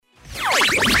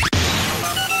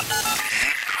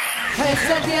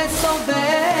חסד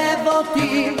יסובב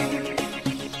אותי,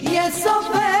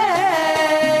 יסובב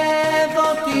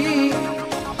אותי,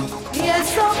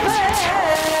 יסובב.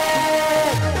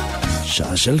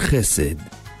 שעה של חסד,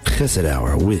 חסד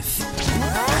hour with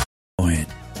Cohen.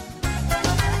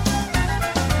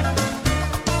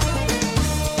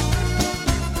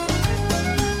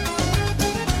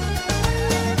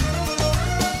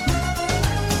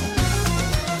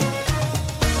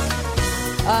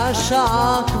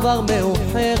 השעה כבר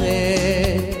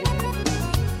מאוחרת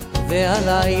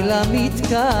והלילה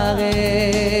מתקרב,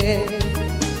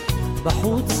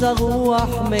 בחוץ הרוח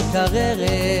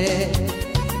מקררת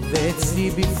ואצלי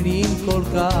בפנים כל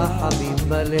כך חמים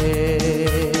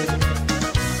בלב.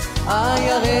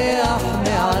 הירח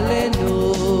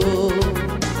מעלינו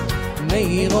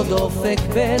מאיר עוד אופק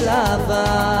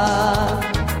בלבן,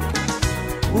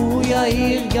 הוא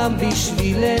יאיר גם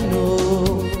בשבילנו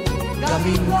גם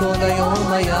אם כל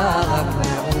היום היה רק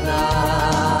מעונן.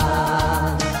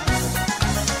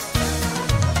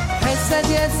 חסד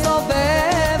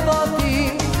יסובב אותי,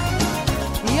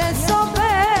 יסובב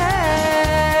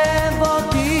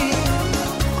אותי,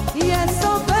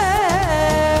 יסובב.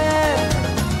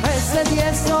 חסד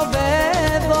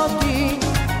יסובב אותי,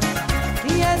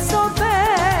 יסובב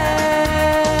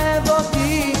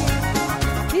אותי,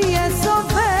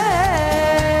 יסובב.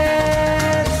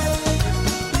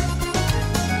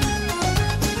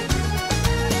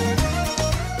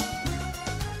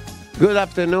 Good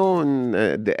afternoon,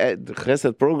 the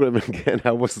Chesed program again.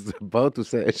 I was about to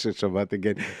say Esher Shabbat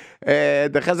again.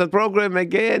 The Chesed program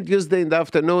again, Tuesday in the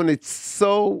afternoon. It's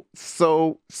so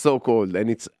cold and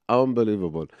it's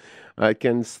unbelievable. I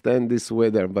can stand this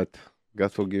weather, but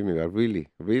God forgive me, I really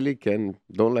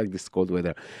don't like this cold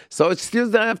weather. So it's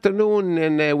Tuesday afternoon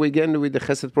and we again with the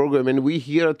Chesed program, and we're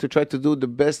here to try to do the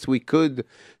best we could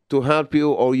to help you,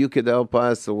 or you could help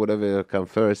us, or whatever come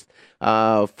first,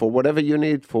 for whatever you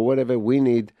need, for whatever we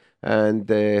need, and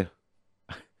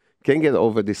can't get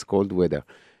over this cold weather.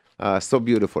 So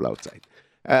beautiful outside.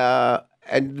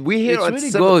 And we here. It's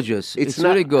really gorgeous. It's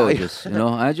really gorgeous. You know,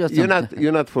 I just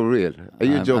you're not for real. Are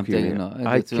you joking? You know,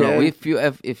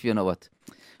 if you know what,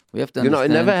 we have to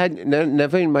understand.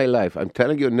 Never in my life. I'm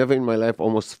telling you, never in my life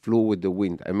almost flew with the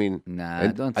wind. I mean,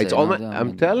 don't say.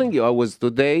 I'm telling you, I was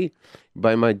today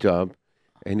by my job,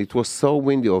 and it was so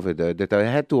windy over there that I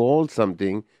had to hold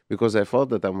something because I thought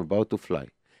that I'm about to fly.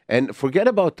 And forget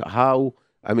about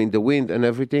the wind and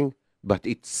everything, but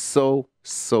it's so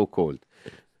cold.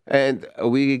 And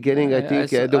we're getting, I think,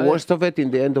 the worst of it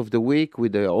in the end of the week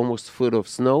with the almost foot of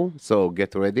snow. So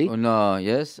get ready. Oh, no,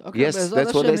 yes. Okay, yes,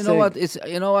 that's what I say.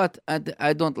 You know what?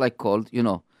 I don't like cold, you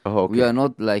know. Oh, okay. We are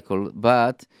not like cold.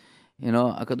 But, you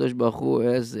know, HaKadosh Baruch Hu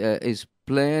has his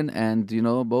plan. And, you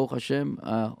know, Baruch Hashem,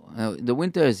 the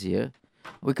winter is here.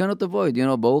 We cannot avoid, you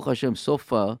know, Baruch Hashem, so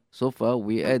far,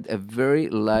 we had a very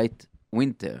light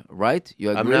winter, right? You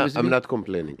agree with me? I'm not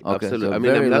complaining. Okay, absolutely. So I'm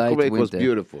not complaining. It was winter.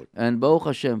 beautiful. And Baruch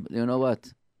Hashem, you know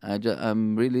what?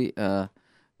 I'm really,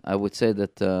 I would say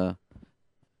that,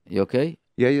 you okay?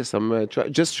 Yeah, yes, I'm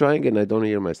just trying and I don't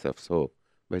hear myself, so,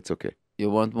 but it's okay. You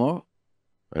want more?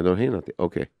 I don't hear nothing.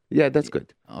 Okay. Yeah, that's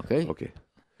good. Okay. Okay.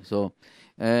 So,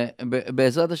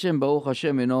 Be'ezrat Hashem, Baruch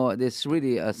Hashem, you know, it's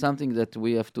really something that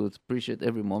we have to appreciate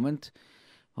every moment.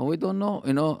 We don't know,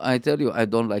 you know, I tell you, I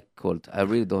don't like cold. I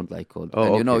really don't like cold. Oh,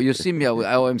 and, you know, okay. you see me,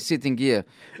 how I'm sitting here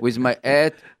with my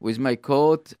hat, with my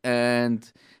coat, and,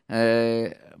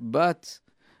 but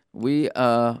we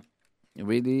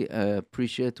really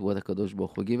appreciate what HaKadosh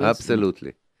Baruch Hu gives us.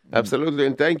 Absolutely. Absolutely.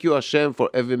 And thank you, Hashem, for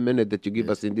every minute that you give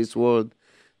us in this world.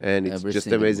 And it's just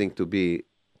amazing to be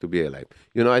alive.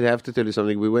 You know, I have to tell you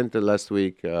something. We went last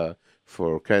week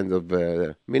for kind of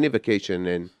mini vacation,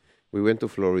 and we went to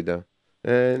Florida.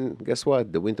 And guess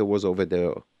what? The winter was over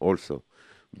there also.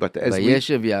 But as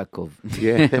Vayeshev Yaakov.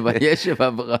 Yeah. Vayeshev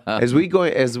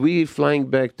Avraham. As we flying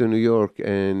back to New York,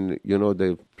 and you know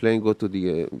the plane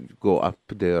go up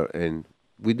there, and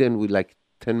within like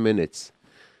 10 minutes,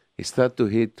 it started to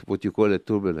hit what you call a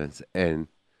turbulence, and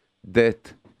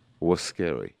that was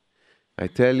scary. I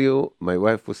tell you, my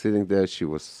wife was sitting there. She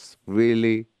was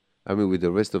really, with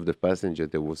the rest of the passenger,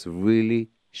 that was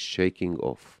really shaking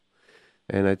off.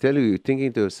 And I tell you, you're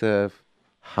thinking to yourself,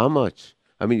 how much?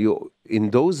 You in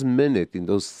those minutes, in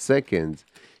those seconds,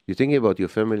 you're thinking about your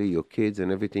family, your kids,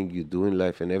 and everything you do in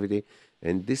life and everything.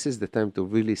 And this is the time to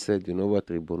really say, you know what,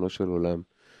 Ribono Shel Olam,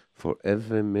 for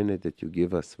every minute that you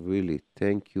give us, really,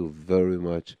 thank you very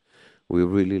much. We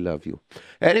really love you.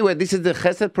 Anyway, this is the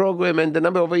Chesed program, and the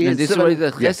number over here And is this is already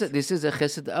the Yes. chesed, this is a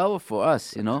chesed hour for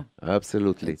us, you know.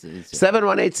 Absolutely. It's-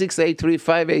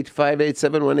 718-683-5858,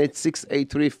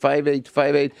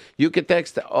 718-683-5858. You can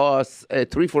text us at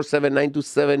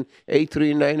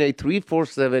 347-927-8398,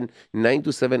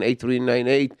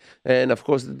 347-927-8398. And of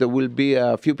course, there will be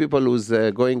a few people who's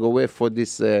going away for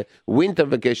this winter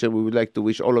vacation. We would like to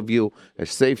wish all of you a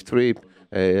safe trip.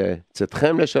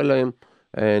 צאתכם לשלום,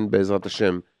 and בעזרת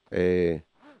השם,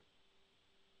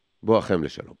 בואכם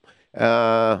לשלום.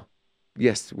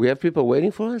 Yes, we have people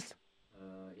waiting for us?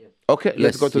 Okay,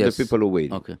 let's go to the people who are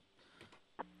waiting. Okay.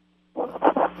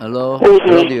 Hello?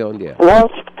 Hello, on the air. Hello?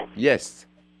 Yes.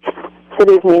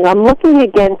 Good evening. I'm looking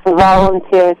again for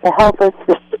volunteers to help us.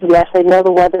 Yes, I know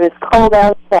the weather is cold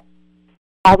outside.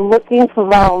 I'm looking for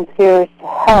volunteers to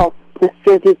help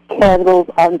distribute candles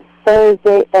on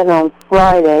Thursday and on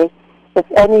Friday. If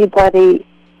anybody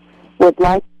would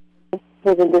like to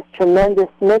participate in this tremendous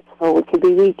mitzvah, we could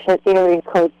be reached at area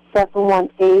code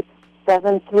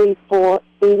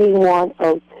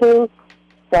 718-734-8102,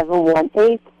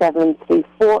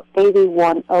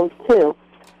 718-734-8102.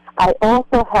 I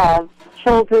also have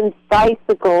children's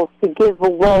bicycles to give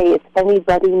away if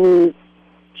anybody needs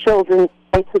children's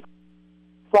bicycles,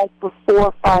 like for 4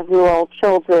 or 5-year-old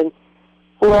children.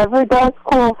 Whoever does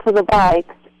call for the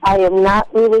bikes, I am not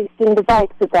releasing the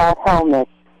bikes without helmets.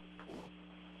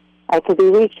 I could be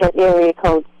reached at area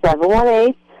code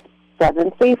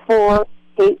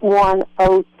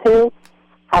 718-734-8102.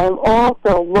 I am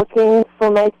also looking for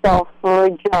myself for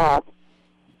a job.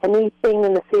 Anything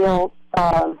in the field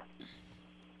of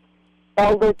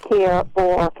elder care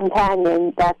or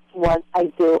companion, that's what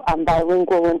I do. I'm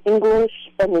bilingual in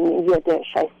English and in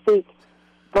Yiddish. I speak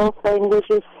both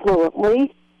languages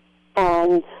fluently,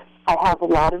 and I have a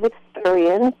lot of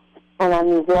experience, and I'm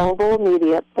available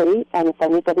immediately. And if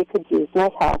anybody could use my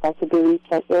help, I could be reached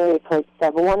at area code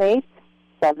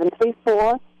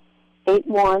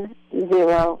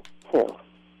 718-734-8102.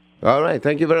 All right,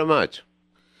 thank you very much.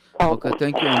 Okay,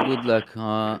 thank you and good luck.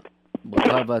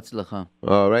 ברכה והצלחה.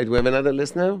 All right, we have another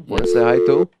listener. Want to say hi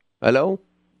to? Hello?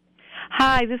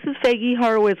 Hi, this is Faggy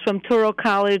Horowitz from Touro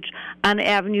College on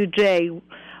Avenue J.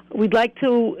 We'd like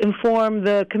to inform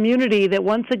the community that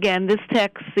once again, this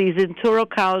tax season, Touro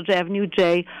College Avenue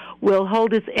J will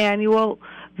hold its annual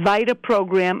VITA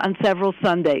program on several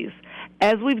Sundays.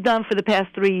 As we've done for the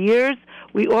past 3 years,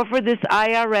 we offer this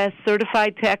IRS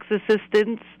certified tax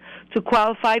assistance to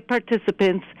qualified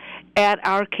participants at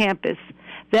our campus.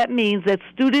 That means that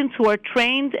students who are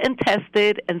trained and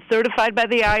tested and certified by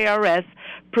the IRS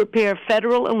prepare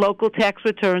federal and local tax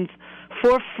returns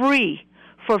for free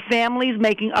for families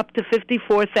making up to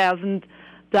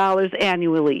 $54,000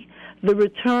 annually. The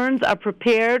returns are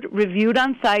prepared, reviewed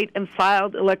on site, and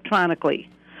filed electronically.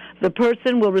 The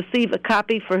person will receive a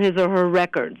copy for his or her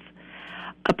records.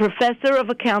 A professor of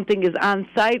accounting is on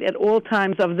site at all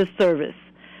times of the service.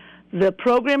 The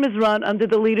program is run under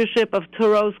the leadership of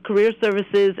Touro's Career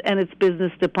Services and its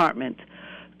business department.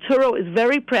 Touro is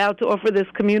very proud to offer this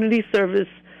community service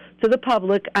to the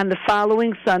public on the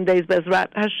following Sundays,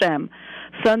 Bezrat Hashem,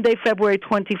 Sunday, February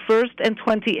 21st and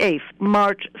 28th,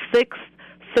 March 6th,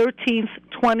 13th,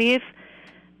 20th,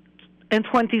 and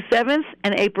 27th,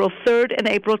 and April 3rd and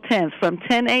April 10th, from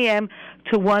 10 a.m.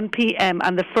 to 1 p.m.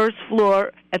 on the first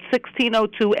floor at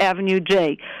 1602 Avenue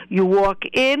J. You walk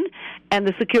in, and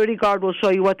the security guard will show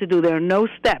you what to do. There are no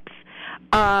steps.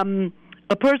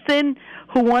 A person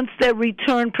who wants their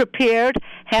return prepared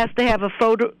has to have a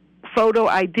photo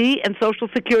ID and Social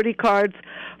Security cards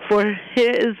for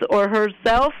his or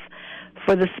herself,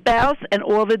 for the spouse, and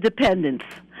all the dependents.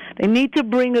 They need to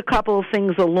bring a couple of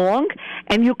things along,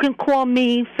 and you can call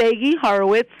me, Faggy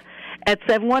Horowitz, at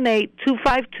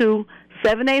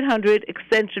 718-252-7800,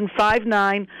 extension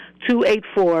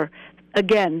 59284.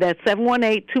 Again, that's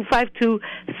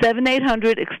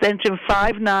 718-252-7800, extension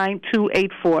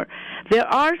 59284. There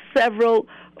are several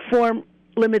form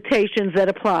limitations that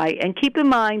apply, and keep in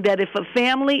mind that if a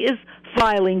family is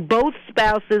filing, both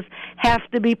spouses have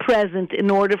to be present in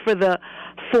order for the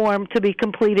form to be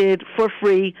completed for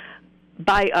free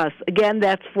by us. Again,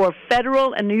 that's for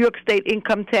federal and New York State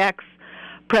income tax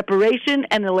preparation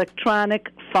and electronic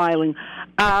filing.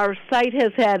 Our site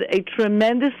has had a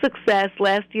tremendous success.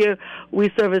 Last year, we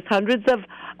serviced hundreds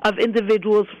of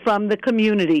individuals from the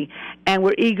community, and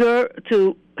we're eager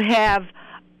to have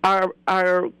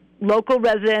our local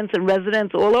residents and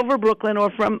residents all over Brooklyn or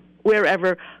from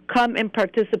wherever come and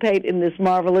participate in this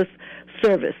marvelous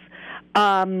service.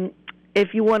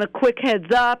 If you want a quick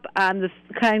heads up on the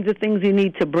kinds of things you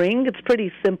need to bring, it's pretty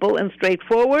simple and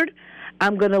straightforward.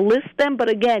 I'm going to list them, but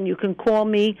again, you can call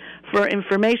me for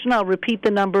information. I'll repeat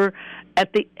the number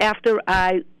after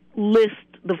I list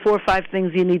the 4 or 5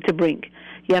 things you need to bring.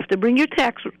 You have to bring your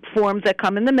tax forms that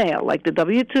come in the mail, like the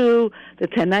W-2, the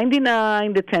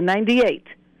 1099, the 1098.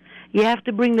 You have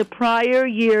to bring the prior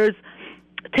year's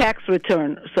tax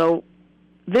return. So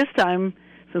this time,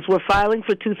 since we're filing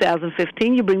for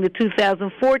 2015, you bring the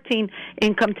 2014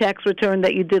 income tax return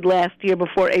that you did last year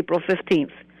before April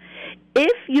 15th.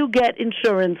 If you get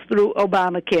insurance through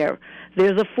Obamacare,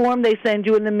 there's a form they send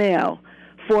you in the mail,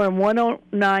 Form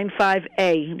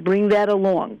 1095A. Bring that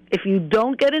along. If you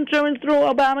don't get insurance through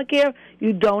Obamacare,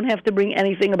 you don't have to bring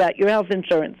anything about your health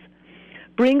insurance.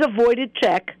 Bring a voided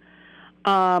check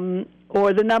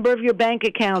or the number of your bank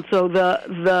account so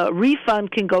the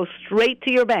refund can go straight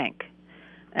to your bank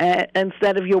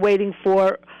instead of you waiting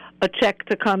for a check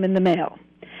to come in the mail.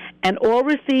 And all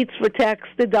receipts for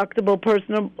tax-deductible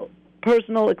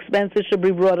personal expenses should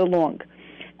be brought along.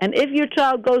 And if your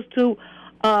child goes to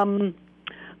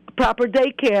proper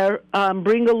daycare,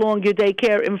 bring along your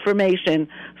daycare information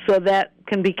so that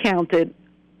can be counted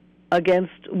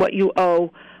against what you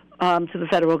owe to the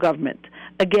federal government.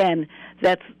 Again,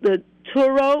 that's the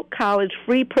Touro College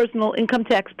Free Personal Income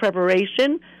Tax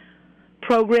Preparation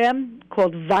Program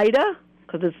called VITA,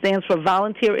 because it stands for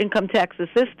Volunteer Income Tax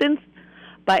Assistance,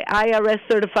 by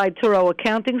IRS-certified Touro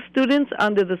accounting students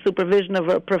under the supervision of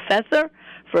a professor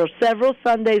for several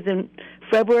Sundays in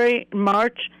February,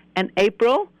 March, and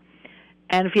April.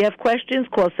 And if you have questions,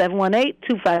 call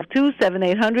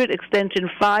 718-252-7800, extension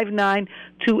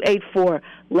 59284.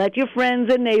 Let your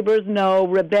friends and neighbors know,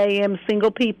 rebbeim,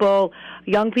 single people,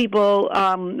 young people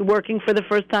working for the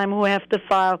first time who have to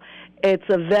file. It's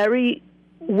a very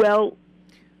useful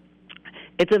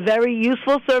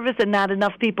service, and not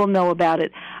enough people know about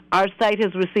it. Our site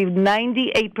has received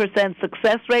 98%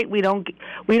 success rate. We don't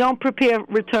prepare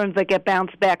returns that get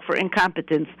bounced back for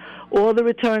incompetence. All the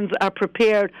returns are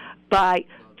prepared by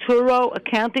Touro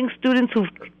accounting students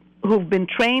who've been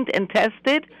trained and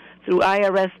tested through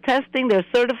IRS testing. They're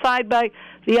certified by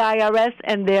the IRS,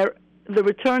 and the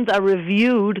returns are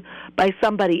reviewed by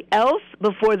somebody else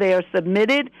before they are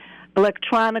submitted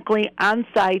electronically on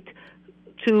site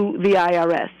to the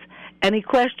IRS. Any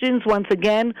questions, once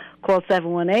again, call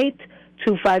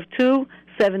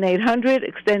 718-252-7800,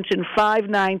 extension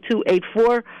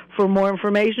 59284 for more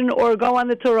information, or go on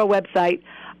the Touro website.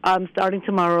 Starting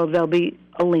tomorrow, there'll be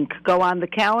a link. Go on the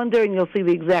calendar, and you'll see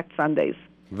the exact Sundays.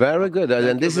 Very good.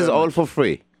 And this is all for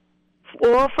free.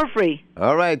 All for free.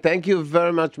 All right. Thank you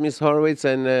very much, Ms. Horowitz,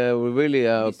 and we really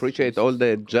appreciate all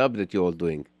the job that you're all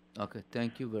doing. Okay,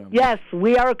 thank you very much. Yes,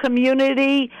 we are a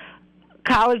community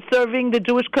college serving the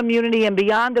Jewish community and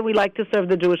beyond, and we like to serve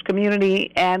the Jewish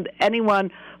community and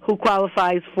anyone who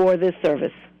qualifies for this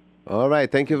service. All right.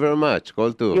 Thank you very much.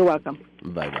 Call too. You're welcome.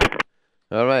 Bye-bye.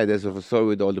 All right. That's a story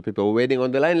with all the people waiting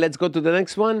on the line. Let's go to the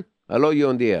next one. Hello, you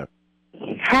on the air.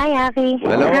 Hi, Avi.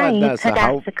 Hello, Hi, Hadassah.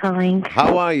 Hadassah calling.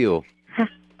 How are you?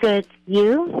 Good.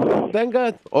 You? Thank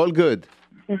God. All good.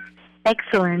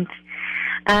 Excellent.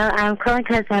 I'm calling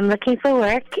because I'm looking for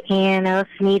work, and I also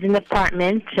need an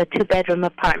apartment, a 2-bedroom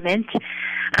apartment.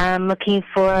 I'm looking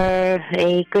for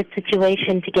a good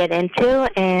situation to get into,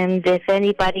 and if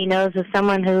anybody knows of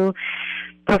someone who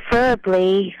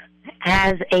preferably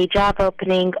has a job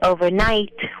opening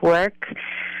overnight work,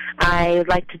 I would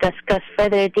like to discuss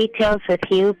further details with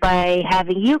you by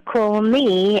having you call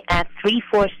me at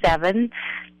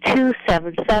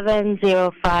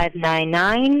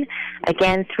 347-277-0599.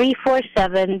 Again,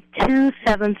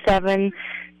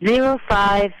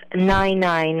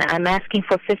 347-277-0599. I'm asking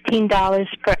for $15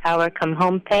 per hour come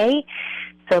home pay.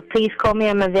 So please call me.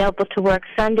 I'm available to work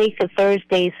Sundays and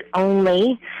Thursdays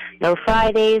only. No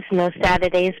Fridays, no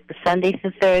Saturdays, but Sundays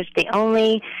and Thursday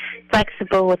only.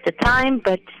 Flexible with the time,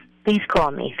 but please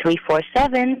call me.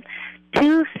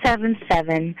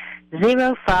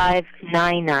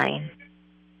 347-277-0599.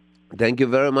 Thank you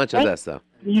very much, Hadassah.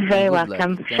 You're very Good luck.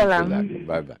 welcome. Thank you. Shalom.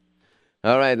 Bye-bye.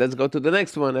 All right, let's go to the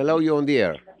next one. Hello, you on the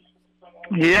air.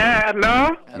 Yeah,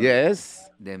 hello? Yes.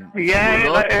 I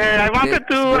wanted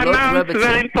to announce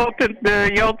very important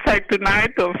Yortzeit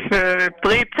tonight of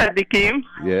three tzaddikim.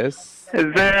 Yes. The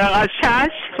Rashash,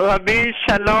 Rabbi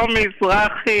Shalom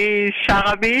Mizrahi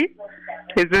Sharabi,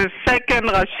 is the second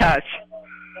Rashash.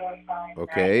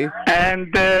 Okay.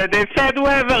 And they said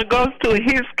whoever goes to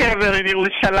his kever in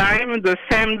Yerushalayim the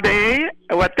same day,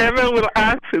 whatever we'll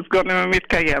ask is going to be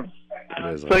mitkayem.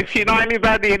 So if you know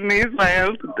anybody in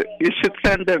Israel, you should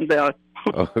send them there.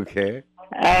 Okay.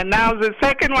 And now the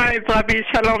second one is Rabbi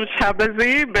Shalom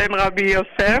Shabazi, Ben Rabbi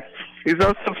Yosef. He's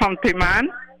also from Timan.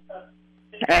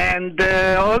 And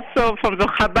also from the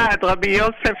Chabad, Rabbi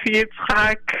Yosef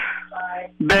Yitzchak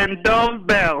Ben Dov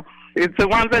Ber. It's the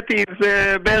one that is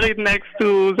buried next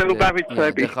to the Lubavitch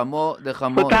Rebbe.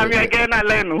 אותם יגן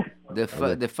עלינו. The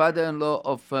father-in-law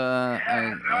of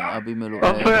Rabbi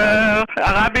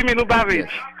Rabbi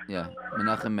Milubavitch. Yeah,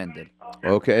 Menachem Mendel.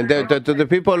 אוקיי, to the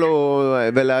people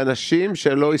ולאנשים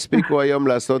שלא הספיקו היום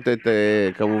לעשות את,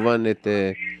 כמובן, את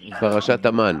פרשת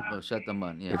המן. פרשת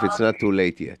המן, yeah. If it's not too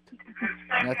late yet.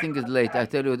 Nothing is late. I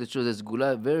tell you the truth. It's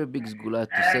gula, very big gula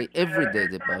to say every day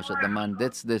the Parashat Haman.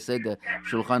 That's they say the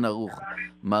Shulchan Aruch.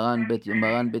 Maran Bet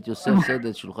Yosef said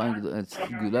that it's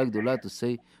gula to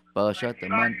say Parashat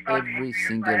Haman every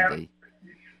single day.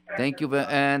 Thank you.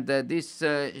 And this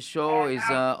show is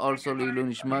also Lilu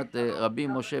Nishmat Rabbi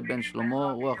Moshe Ben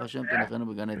Shlomo Ruach Hashem Tenachenu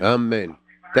B'Gan Eden. Amen.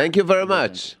 Thank you very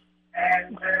much.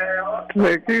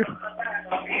 Thank you.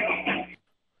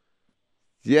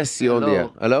 Yes, you're on the air.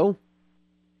 Hello?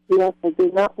 Yes, I do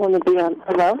not want to be on.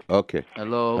 Hello? Okay.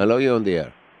 Hello. Hello, you're on the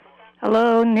air.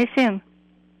 Hello, Nissim.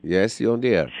 Yes, you're on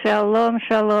the air. Shalom,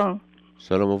 shalom.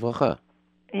 Shalom uvracha.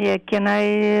 Yeah, can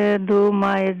I do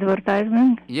my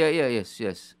advertisement?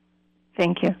 Yes.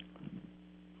 Thank you.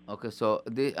 Okay, so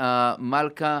the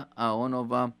Malka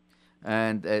Aronova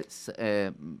and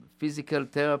physical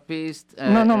therapist.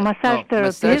 Massage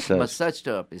therapist. Massage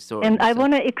therapist. Sorry, and I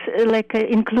want to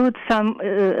include some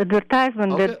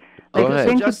advertisement that. Go ahead.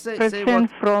 20%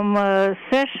 from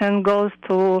session goes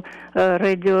to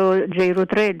radio,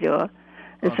 JRoot radio.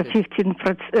 It's a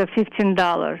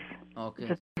 $15.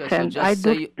 Okay. I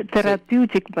do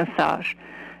therapeutic massage,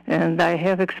 and I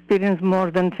have experience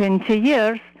more than 20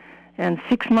 years, and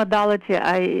 6 modality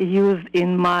I use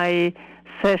in my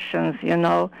sessions, and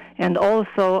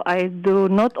also I do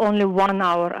not only 1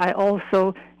 hour, I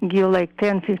also give like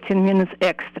 10-15 minutes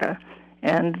extra.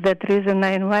 And that reason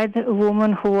I invite a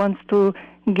woman who wants to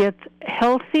get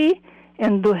healthy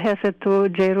and do Hesed to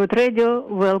JRoot Radio.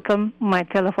 Welcome. My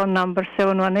telephone number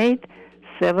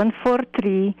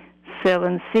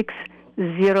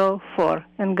 718-743-7604.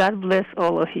 And God bless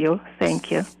all of you. Thank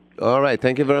you. All right.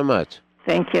 Thank you very much.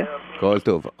 Thank you. Kol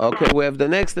tov. Okay, we have the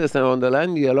next listener on the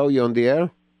line. Hello, you on the air?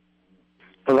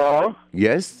 Hello?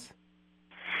 Yes?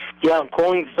 Yeah, I'm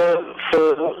calling for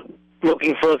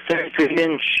looking for a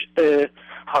 33-inch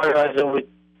high riser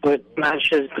with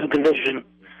matches good condition.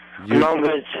 The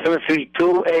number is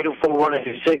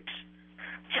 732-804-1836.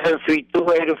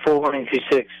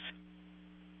 732-804-1836.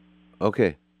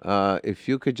 Okay. If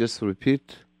you could just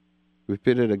repeat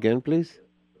it again, please.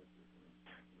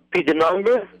 Repeat the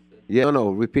number? Yeah,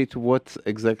 no. Repeat what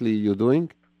exactly you're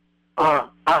doing.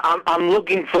 I'm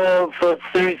looking for a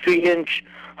 33-inch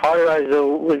high riser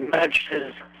with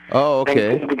matches. Oh,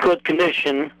 okay. In good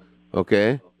condition.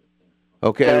 Okay.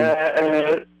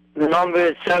 The number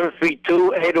is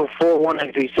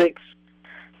 732-804-1836.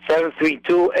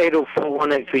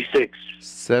 732-804-1836.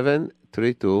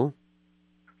 732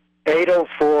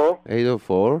 804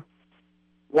 804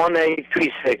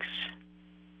 1836.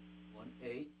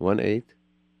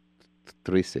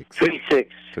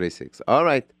 1836. All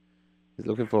right. He's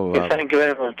looking for. Thank you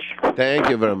very much. Thank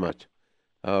you very much.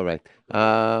 All right.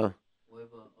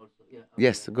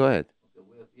 Yes, go ahead.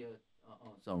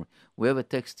 Sorry. We have a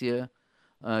text here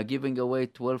giving away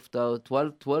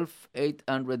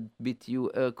 12,800 BTU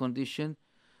air condition,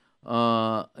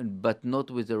 but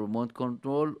not with a remote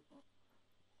control.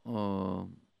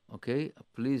 Okay,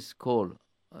 please call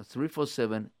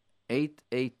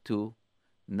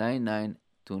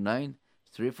 347-882-9929.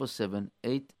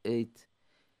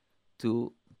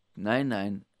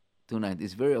 347-882-9929.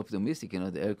 It's very optimistic,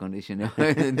 the air conditioner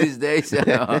these days. You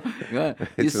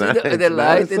see the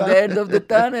light at the end of the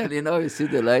tunnel. You see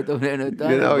the light of the end of the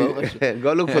tunnel.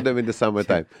 Go look for them in the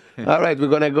summertime. All right, we're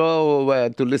gonna go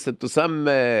to listen to some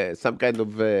kind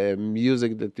of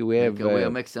music that we have.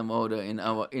 We'll make some order in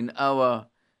our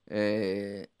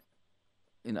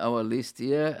list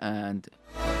here and.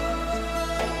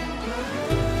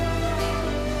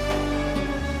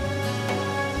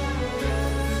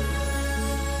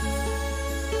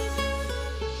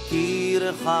 קיר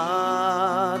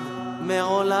אחד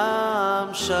מעולם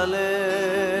שלם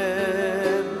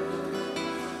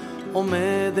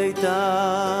עומד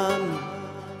איתן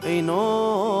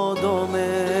אינו דומה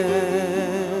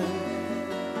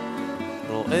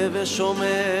רואה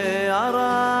ושומע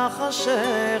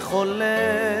רחשי חולב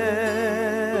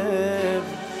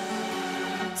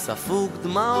ספוג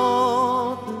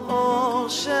דמעות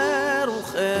אושר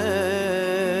וכאב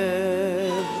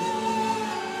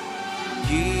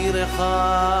קיר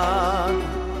אחד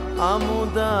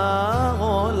עמוד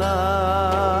העולם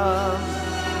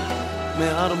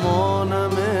מארמון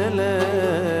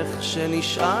המלך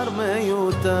שנשאר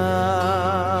מיותם,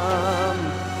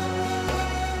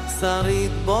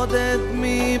 שריד בודד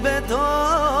מביתו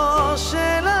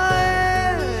של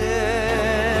האל,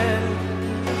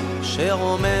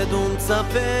 שעומד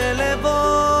ומצפה לבוא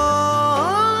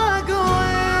הגואל.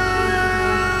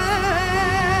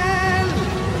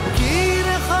 קיר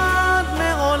אחד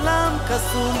מעולם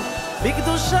קסום,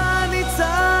 בקדושה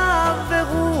ניצב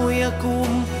והוא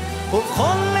יקום,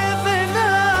 ובכל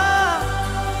לבנה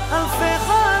אלפי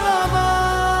חלומות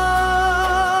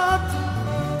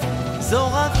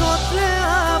זורקות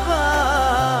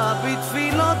לאבא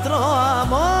בתפילות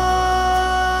רועמות,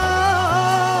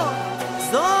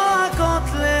 זורקות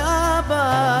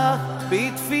לאבא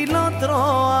בתפילות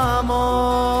רועמות.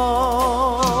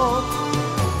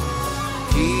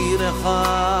 קיר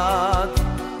אחד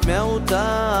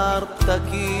מעוטר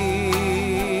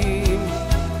פתקים,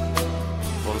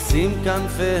 פורסים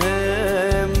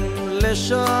כנפיהם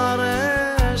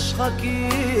לשערי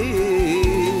שחקים.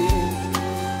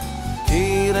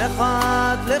 קיר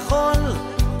אחד לכל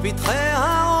פתחי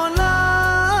העולם,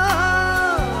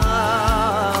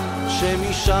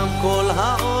 שמשם כל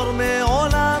האור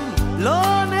מעולם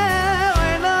לא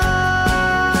נעלם.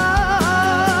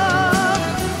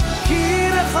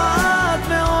 קיר אחד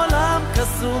מעולם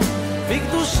קסום,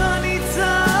 בקדושה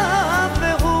ניצב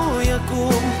והוא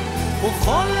יקום,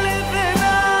 ובכל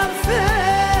לבנה אלפי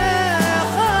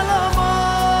חלומות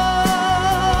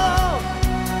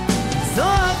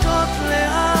זועקות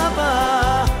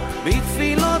לאבא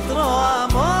בתפילות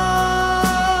רועמות,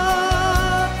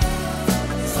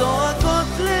 זועקות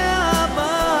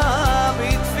לאבא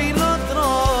בתפילות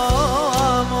רועמות.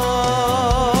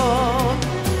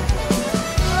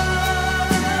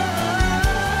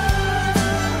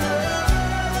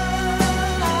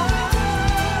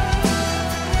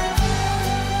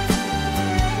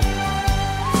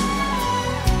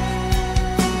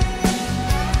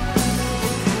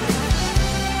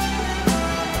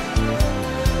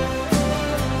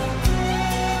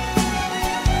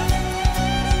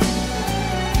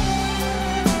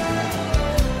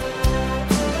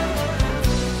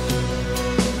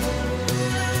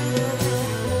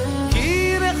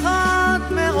 קיר אחד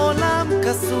מעולם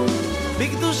קסום,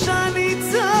 בקדושה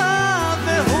ניצב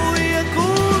והוא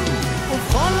יקום,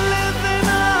 ובכל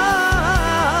לבנה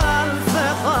אלפי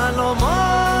חלומות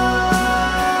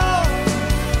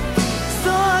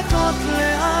זועקות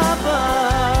לאבא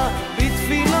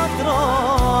בתפילות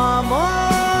רועמות,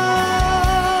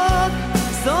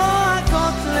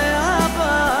 זועקות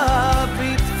לאבא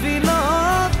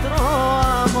בתפילות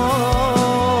רועמות.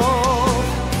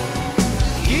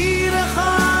 קיר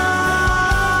אחד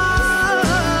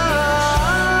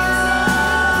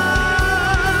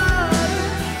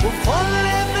ובכל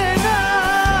לבנה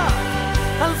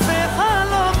אלפי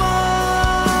חלומות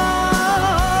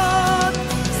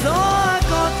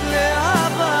זועקות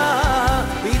לאבא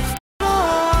בתפילות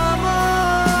רועמות,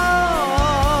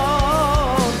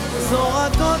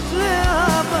 זועקות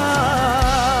לאבא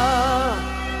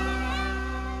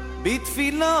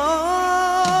בתפילות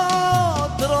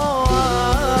רועמות.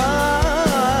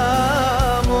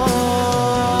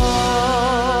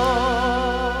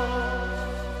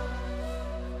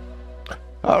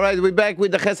 All right, we're back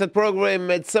with the Chesed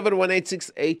program at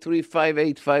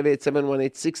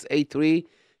 718-683-5858,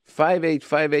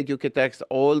 718-683-5858. You can text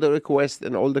all the requests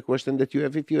and all the questions that you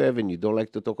have. If you have and you don't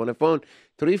like to talk on the phone,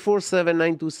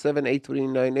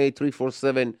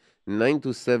 347-927-8398,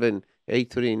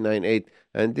 347-927-8398.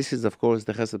 And this is, of course,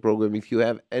 the Chesed program. If you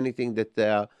have anything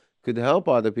that could help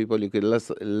other people, you could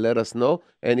let us know.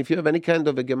 And if you have any kind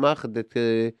of a gemach that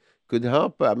could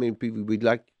help, I mean, you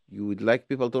would like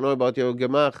people to know about your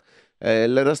gemach,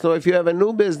 let us know. If you have a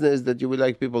new business that you would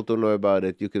like people to know about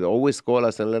it, you could always call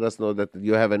us and let us know that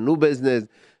you have a new business.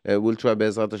 We'll try,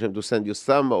 Be'ezrat Hashem, to send you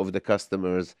some of the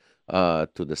customers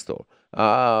to the store.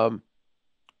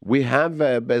 We have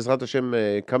Be'ezrat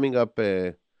Hashem coming up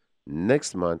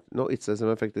next month. No, it's, as a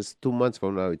matter of fact, it's 2 months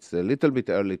from now. It's a little bit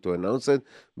early to announce it,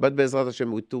 but Be'ezrat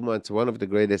Hashem, with 2 months, one of the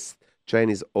greatest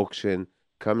Chinese auction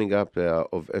coming up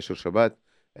of Esher Shabbat.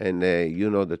 And you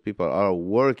know that people are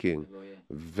working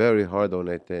very hard on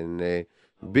it. And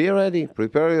be ready.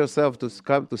 Prepare yourself to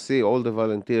come to see all the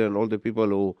volunteers and all the people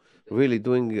who really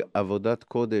doing Avodat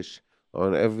Kodesh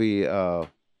on every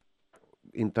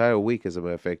entire week, as a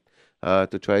matter of fact,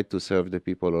 to try to serve the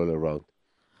people all around.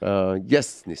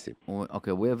 Yes, Nissim.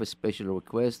 Okay, we have a special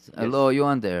request. Yes. Hello, you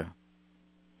on there?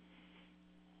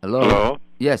 Hello? Hello?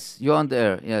 Yes, you're on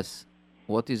there. Yes.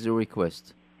 What is the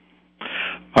request?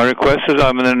 My request is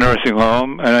I'm in a nursing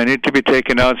home, and I need to be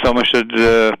taken out so much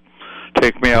to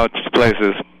take me out to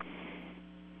places.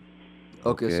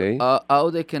 Okay. Okay. So how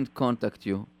they can contact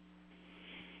you?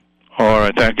 All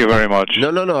right, thank you very much.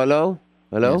 No. Hello.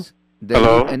 Yes. They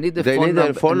Hello? Need, I need the They phone need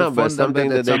number. a phone and the number, something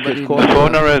that they somebody could call. The you.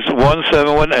 phone number is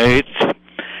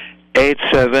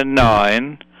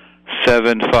 1718-879-7566.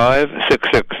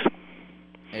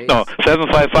 No,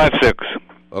 7556.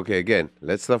 Okay, again.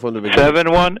 Let's start from the beginning.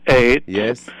 718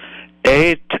 Yes.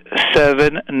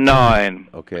 879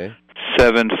 Okay.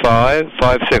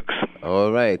 7556.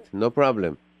 All right. No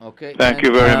problem. Okay. Thank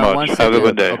you very much. one Have a second.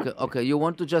 good day. Okay. You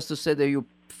want to just to say that you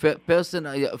first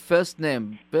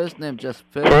name, just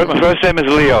First name is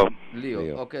Leo.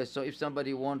 Leo. Okay, so if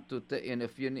somebody want to, and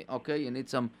if you need, you need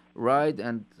some ride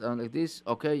and like this.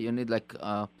 Okay, you need like,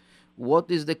 what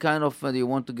is the kind of you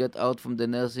want to get out from the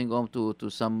nursing home to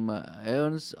some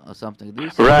errands or something like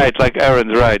this? Right, like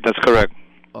errands. Right, that's correct.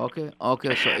 Okay.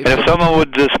 So And if someone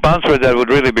would sponsor that, would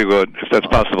really be good, if that's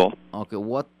possible. Okay,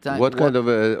 what time? What kind of?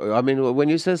 I mean, when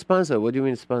you say sponsor, what do you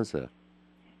mean sponsor?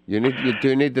 Do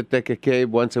you need to take a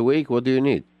cab once a week? What do you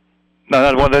need? No,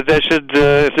 not one. They should,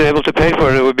 if they're able to pay for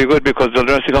it, it would be good because the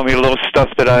nursing home, a little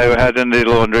stuff that I had in the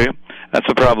laundry. That's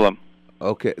a problem.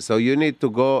 Okay, so you need to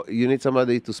go. You need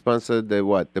somebody to sponsor the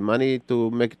what? The money to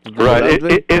make it to the Right,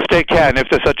 laundry? if they can, if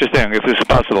there's such a thing, if it's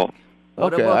possible.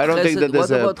 Okay, I don't think that there's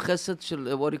what a. about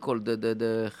chesed? What do you call the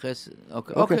chesed?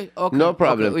 Okay. No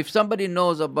problem. Okay. If somebody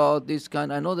knows about this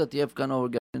kind, I know that you have kind of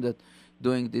organization that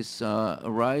doing these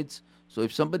rides. So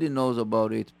if somebody knows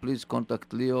about it, please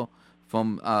contact Leo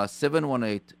from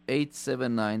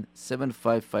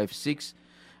 718-879-7556.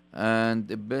 And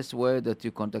the best way that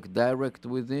you contact direct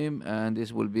with him, and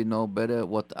this will be no better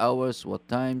what hours, what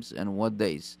times, and what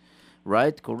days.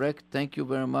 Right? Correct? Thank you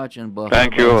very much. And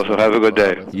Thank you also. Have a good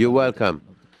day. You're welcome.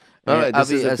 All right,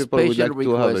 this is Avi, the people would like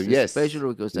to have it. Yes. Special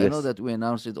request. I Yes. know that we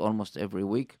announce it almost every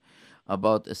week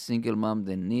about a single mom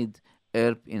that need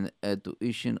help in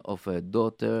tuition of a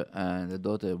daughter, and the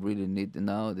daughter really need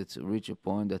now. It's reached a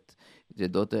point that the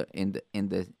daughter in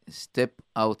the step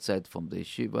outside from the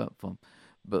yeshiva from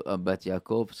Bat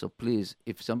Yaakov. So please,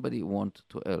 if somebody want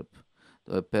to help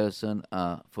a person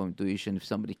from tuition, if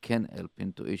somebody can help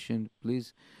in tuition,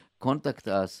 please contact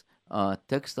us,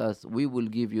 text us. We will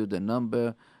give you the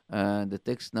number. The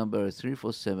text number is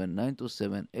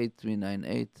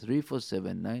 347-927-8398,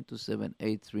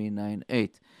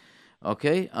 347-927-8398.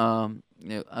 Okay,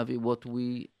 Avi, what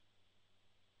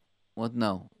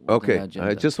now? Okay,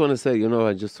 I just want to say,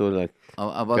 I just saw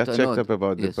got checked up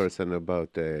about yes. the person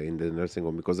about in the nursing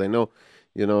home because I know,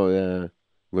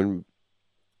 when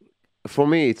for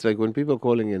me it's like when people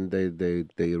calling and they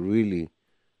really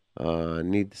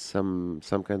need some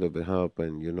kind of help,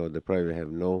 and they probably have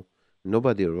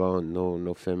nobody around,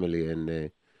 no family,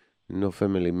 and no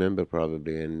family member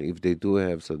probably, and if they do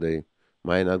have, so they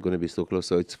might not going to be so close.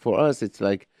 So it's for us, it's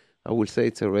like I would say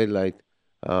it's a red light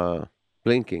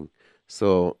blinking.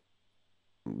 So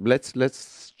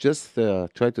let's just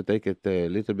try to take it a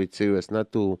little bit serious,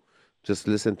 not to just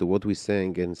listen to what we're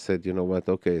saying and said, you know what,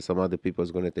 okay, some other people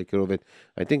is going to take care of it.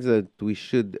 I think that we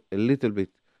should a little bit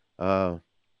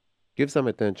give some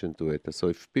attention to it. So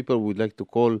if people would like to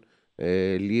call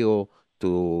Leo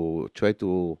to try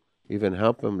to even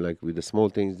help him, like with the small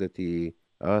things that he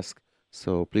asked,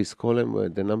 so please call him.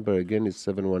 The number again is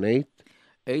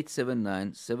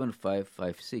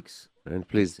 718-879-7556. And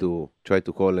please do try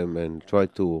to call him and try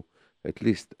to at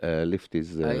least lift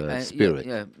his spirit.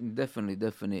 Yeah,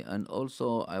 definitely. And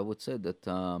also, I would say that,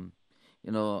 I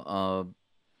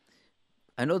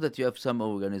know that you have some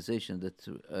organizations that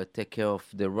take care of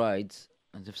the rides.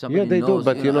 And if somebody they knows,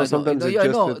 do, but sometimes it's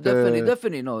just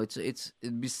definitely. No, it's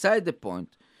beside the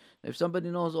point. If somebody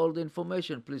knows all the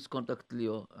information, please contact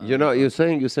Leo. You're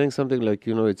saying something like,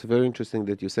 it's very interesting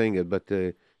that you're saying it, but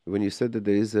when you said that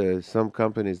there is some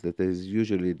companies that is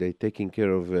usually they taking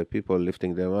care of people,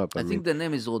 lifting them up. I think the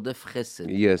name is Rodef Chesed.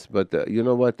 Yes, but you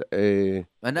know what? And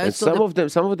some of them,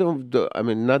 I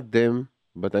mean, not them,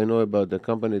 but I know about the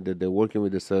company that they're working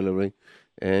with the salary.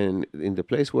 And in the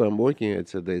place where I'm working at,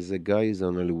 so there's a guy who's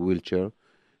on a wheelchair,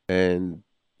 and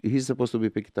he's supposed to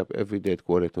be picked up every day at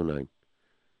 8:45.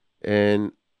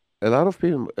 And a lot of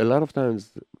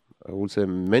times, I would say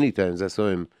many times, I saw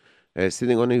him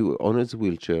sitting on his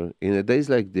wheelchair in a days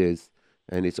like this,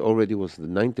 and it's already was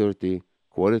 9:30,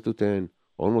 9:45,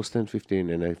 almost 10:15,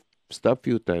 and I stopped a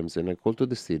few times, and I called to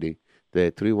the city,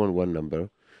 the 311 number,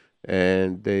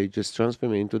 and they just transferred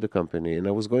me into the company, and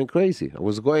I was going crazy. I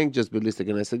was going just ballistic,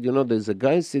 and I said, there's a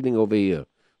guy sitting over here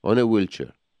on a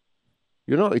wheelchair.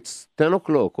 It's 10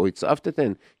 o'clock or it's after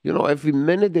 10. Every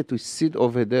minute that we sit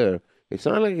over there, It's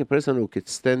not like a person who could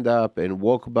stand up and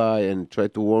walk by and try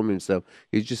to warm himself.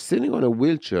 He's just sitting on a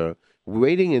wheelchair,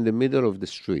 waiting in the middle of the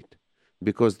street,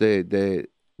 because the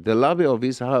lobby of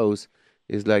his house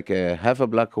is like a half a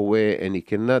block away, and he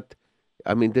cannot.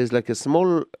 I mean, there's like a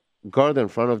small garden in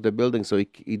front of the building, so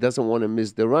he doesn't want to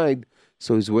miss the ride,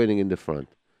 so he's waiting in the front.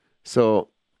 So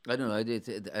I don't know.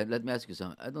 Let me ask you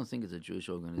something. I don't think it's a Jewish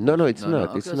organization. no, it's not.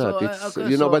 Okay, It's not. so, It's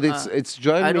okay, so, but it's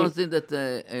driving I me. don't think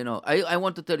that I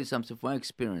want to tell you something from my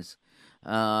experience.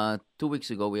 2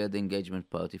 weeks ago, we had the engagement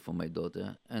party for my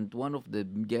daughter, and one of the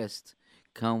guests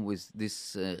come with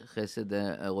this Chesed,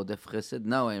 Rodef Chesed.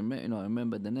 Now I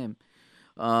remember the name.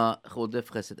 Rodef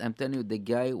Chesed. I'm telling you, the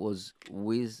guy was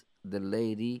with the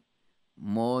lady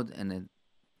more than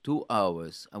 2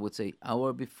 hours. I would say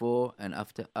hour before and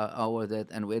after hour that,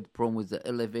 and we had problem with the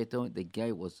elevator. The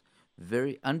guy was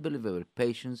very unbelievable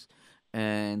patience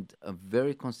and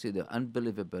very considerate,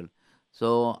 unbelievable.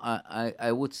 So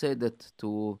I would say that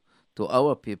to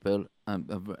our people,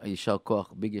 Yishar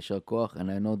Koach, big Yishar Koach,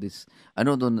 and I know this. I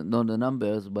don't know the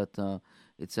numbers, but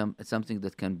it's something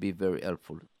that can be very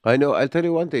helpful. I know. I'll tell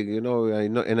you one thing.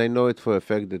 I know it for a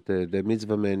fact that the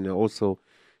mitzvah man also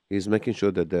is making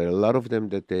sure that there are a lot of them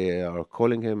that they are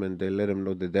calling him and they let him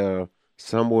know that they are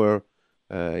somewhere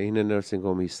in a nursing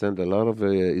home. He sent a lot of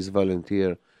his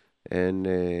volunteer, and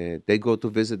they go to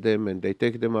visit them and they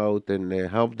take them out and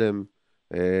help them.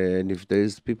 And if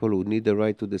there's people who need the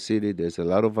ride to the city, there's a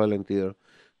lot of volunteer,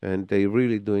 and they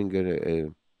really doing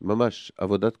a mamash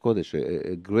avodat kodesh,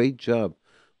 a great job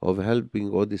of helping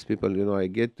all these people. I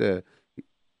get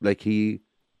like he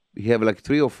have like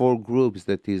 3 or 4 groups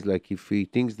that he's like, if he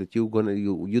thinks that you're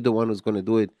the one who's gonna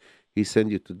do it, he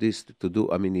send you to this to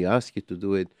do. I mean, he asks you to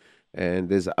do it, and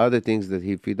there's other things that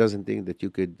if he doesn't think that you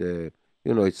could,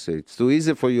 it's too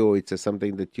easy for you. It's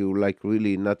something that you like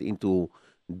really not into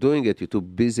doing it. You're too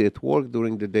busy at work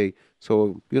during the day.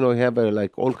 So have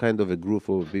like all kind of a group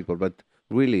of people. But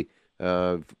really,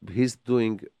 he's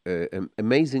doing an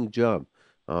amazing job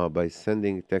by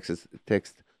sending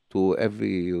text to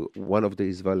every one of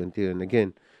these volunteers. And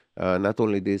again, not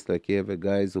only this, like you have a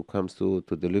guys who comes to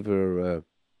deliver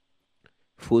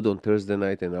food on Thursday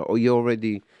night, and you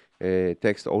already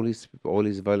text all his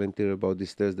volunteer about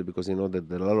this Thursday, because you know that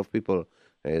a lot of people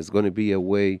is going to be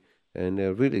away, and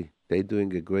really they're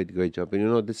doing a great job.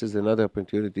 And this is another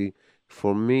opportunity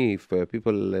for me, for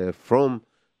people from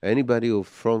anybody who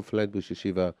from Flatbush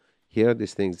Yeshiva hear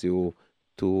these things, to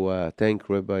thank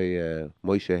Rabbi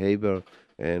Moshe Haber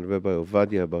and Rabbi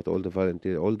Ovadia about all the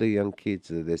volunteers, all the young kids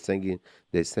that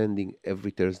they're sending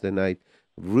every Thursday night.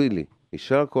 Really,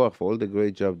 Yishar Koach for all the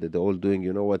great job that they're all doing.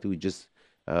 You know what? We just,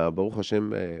 Baruch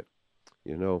Hashem,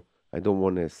 I don't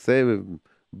want to say,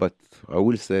 but I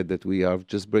will say that we are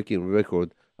just breaking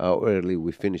record how early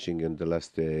we're finishing in the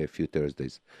last few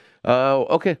Thursdays.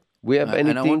 Okay. We have anything?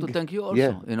 And I want to thank you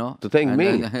also, to thank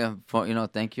me. For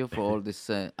thank you for all these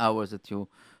hours that you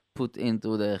put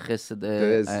into the Chesed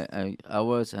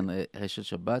hours and Hesed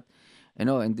Shabbat.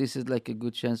 And this is like a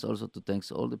good chance also to thank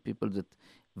all the people that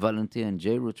volunteer in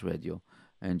JRoot Radio.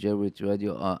 And JRoot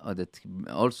Radio that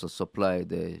also supply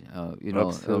the,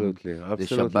 absolutely. the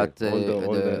Shabbat,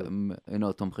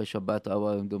 Tomchei Shabbat,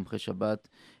 our Tomchei Shabbat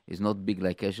is not big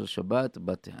like Hesed Shabbat,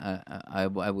 but I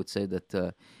would say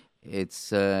that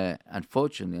it's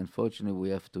unfortunately we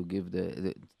have to give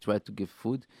try to give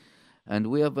food, and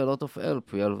we have a lot of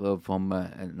help. We have from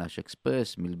Nash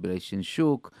Express, Milbration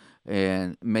Shuk,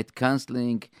 and Med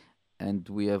Counseling, and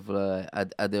we have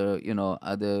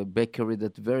other bakery,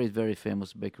 that very, very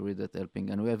famous bakery that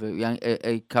helping, and we have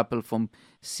a couple from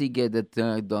Seagate that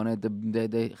donate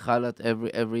the chalat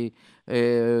every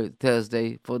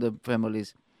Thursday for the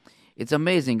families. It's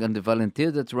amazing, and the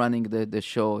volunteers that's running the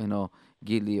show,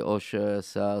 Gili, Osher,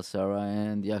 Sarah,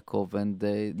 and Yaakov, and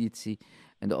Yitzi,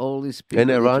 and all these people.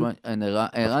 And Eran?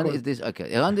 Eran is this.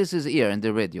 Okay, Eran, this is here in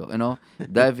the radio.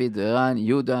 David, Eran,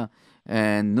 Yuda,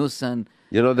 and Nusan.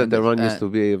 You know that Eran used to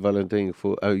be volunteering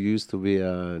for. Used to be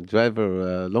a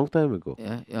driver a long time ago.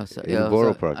 In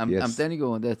Borough Park. Yes. I'm telling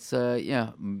you, that's I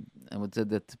would say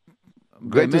that.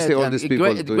 Great to see all these people.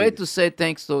 It's great to say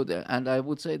thanks to and I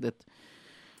would say that.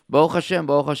 Baruch Hashem,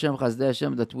 Chazdei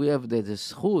Hashem, that we have the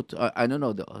zchut, I don't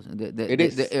know, the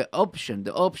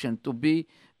option to be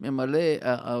being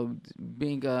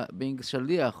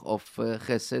shaliach of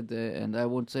Chesed, and I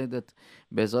would say that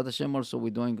Be'ezrat Hashem also we're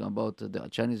doing about the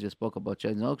Chinese. You spoke about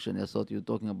Chinese auction. I thought you were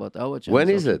talking about our Chinese. When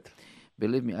is auction. it?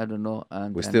 Believe me, I don't know.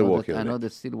 And we're still working on it. I know they're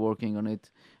still working on it.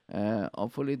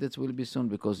 Hopefully that will be soon,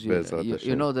 because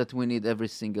you know that we need every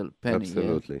single penny.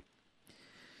 Absolutely. Yeah?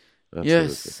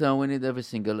 Yes, we need every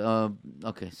single.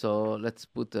 Okay, so let's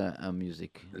put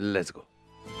music. Let's go.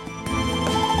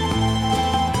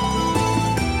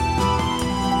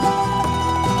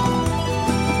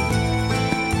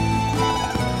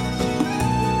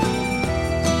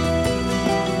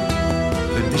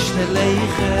 Benishne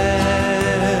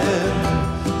leichem,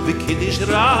 v'kiddish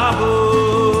rabo,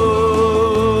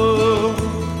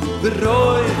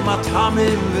 v'roich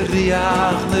matamim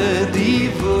v'riach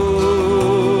nedivo,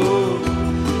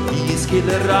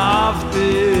 yizkele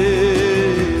ravtiv,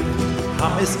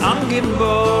 hamis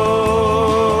anginbo,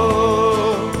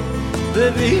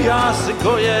 v'viyas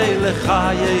koyei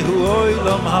lechayehu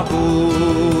oilom habu.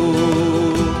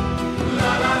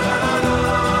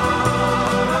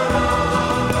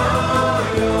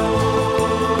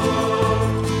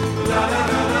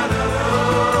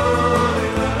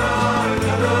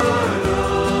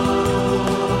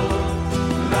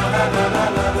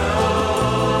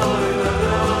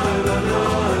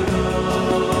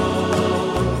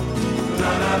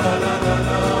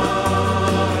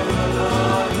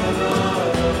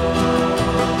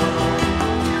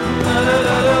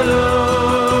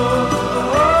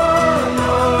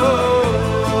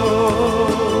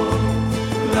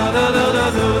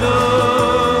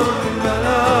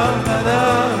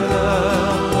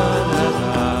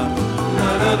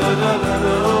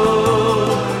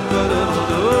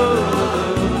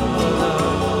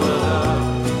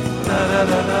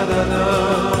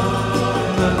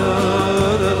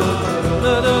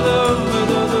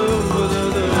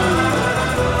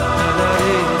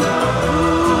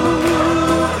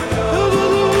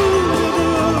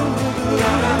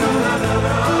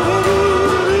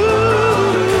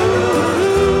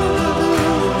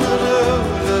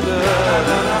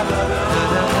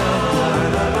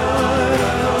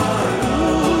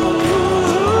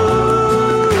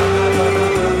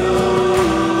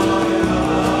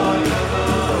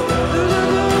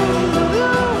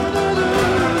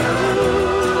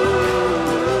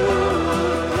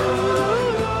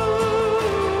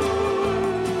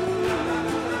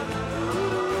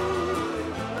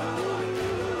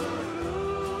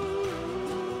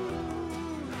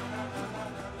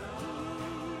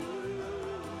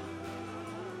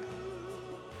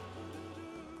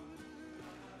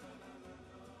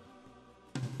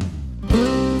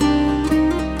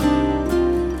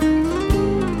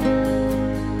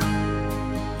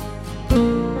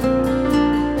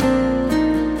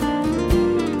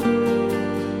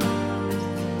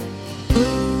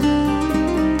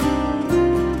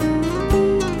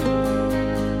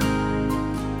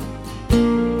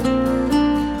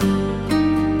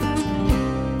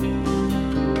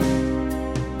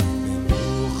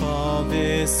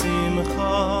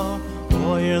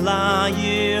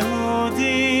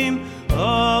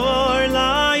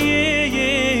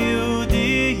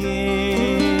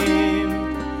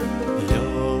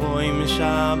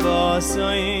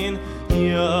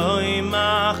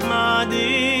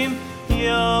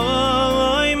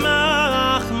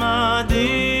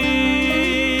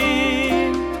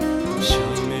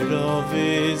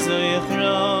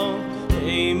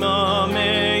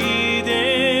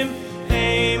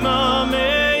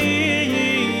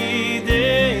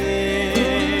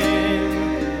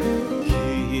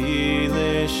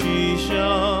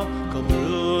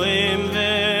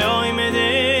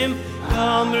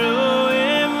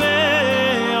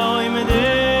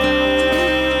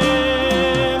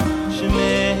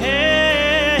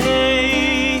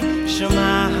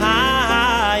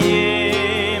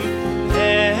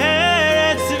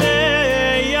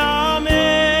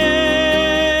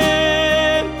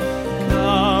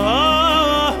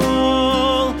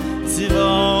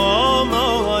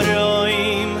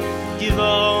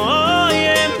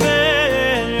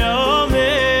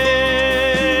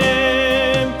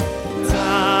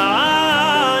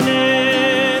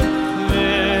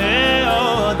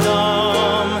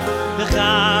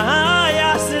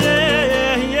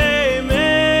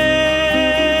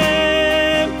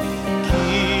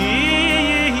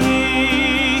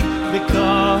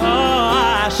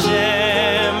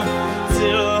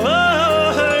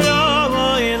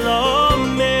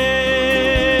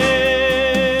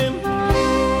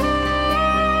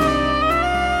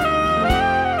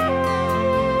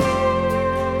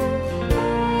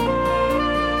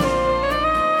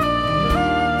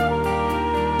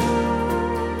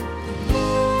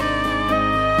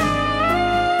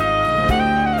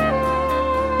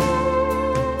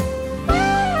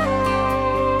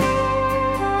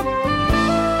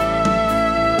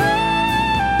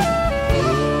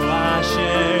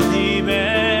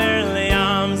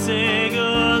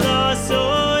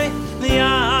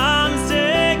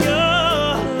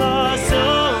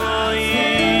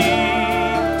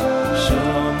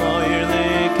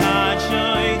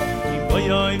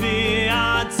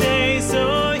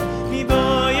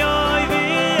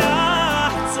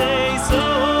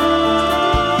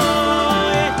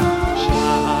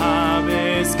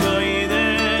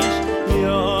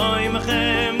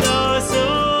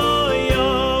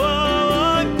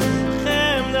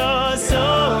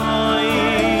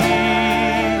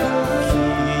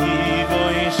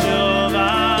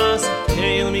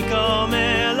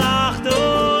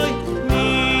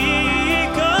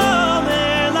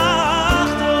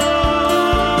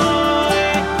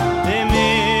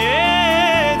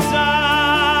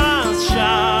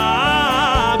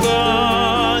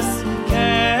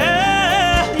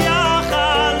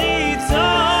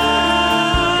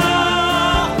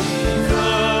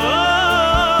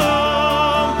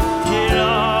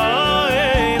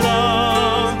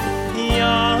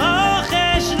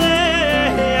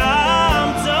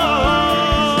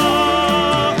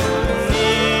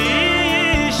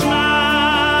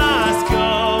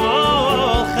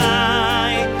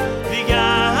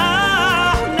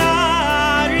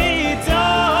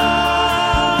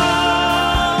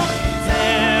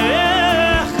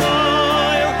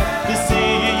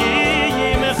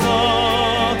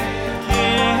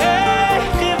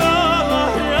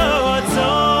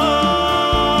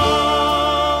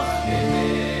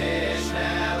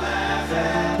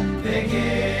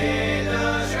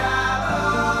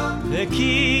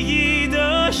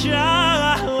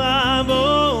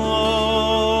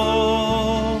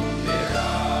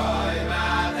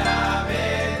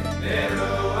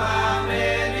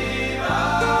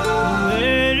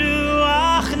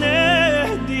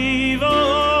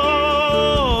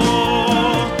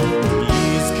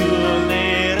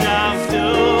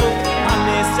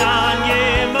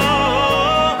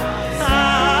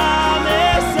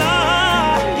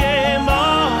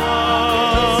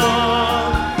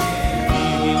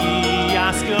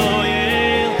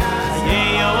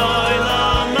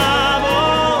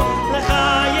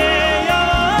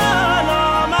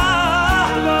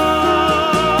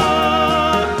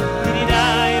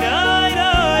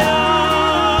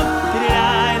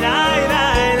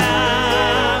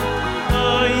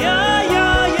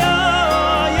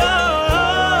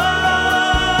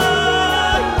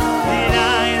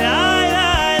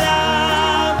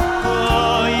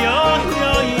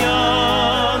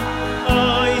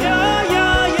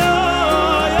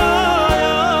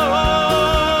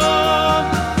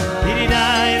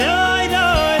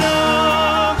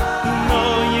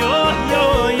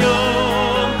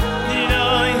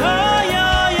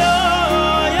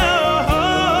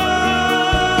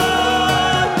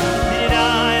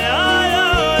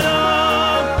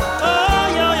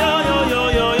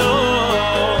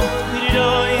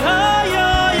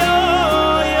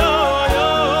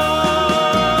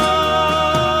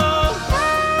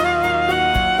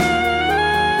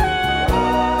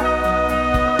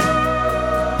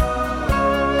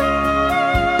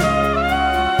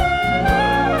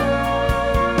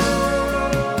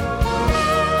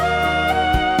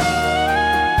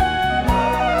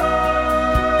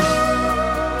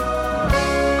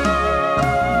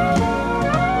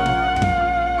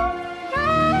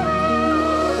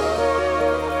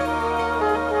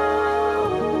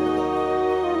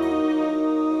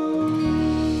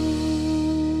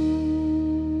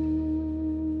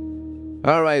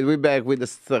 All right, we're back with the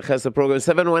Chesed program.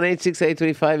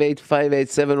 718-683-5858,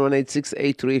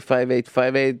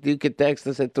 718-683-5858. You can text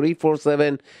us at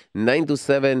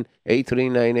 347-927-8398,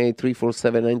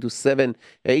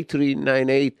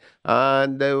 347-927-8398.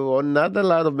 And another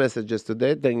lot of messages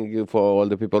today. Thank you for all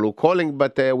the people who are calling.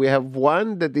 But we have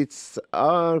one that it's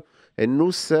a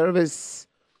new service.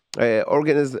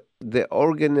 The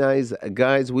organized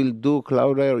guys will do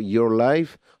Clouder Your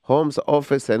Life, homes,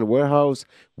 office, and warehouse.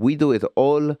 We do it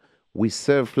all. We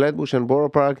serve Flatbush and Borough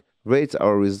Park. Rates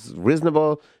are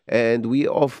reasonable, and we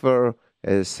offer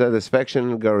a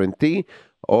satisfaction guarantee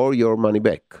or your money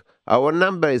back. Our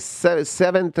number is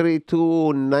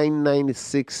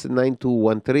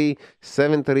 732-996-9213,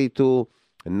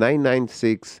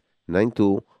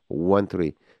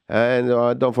 732-996-9213. And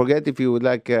don't forget, if you would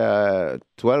like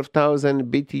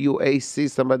 12,000 BTU AC,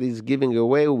 somebody is giving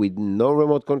away with no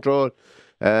remote control.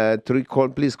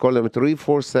 Please call them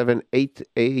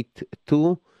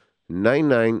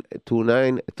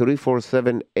 347-882-9929,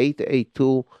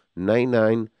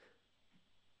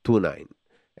 347-882-9929.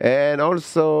 And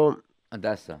also,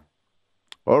 Adasa.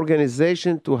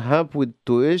 Organization to help with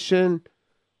tuition,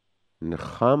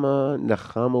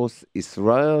 Nachamos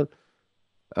Israel.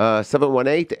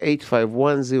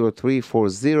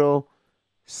 718-851-0340,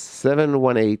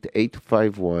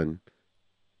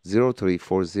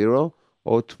 718-851-0340,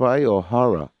 or try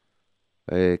O'Hara.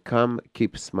 Come,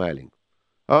 keep smiling.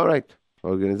 All right,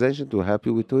 organization to help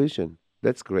you with tuition.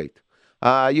 That's great.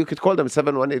 You could call them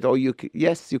 718, or you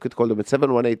could call them at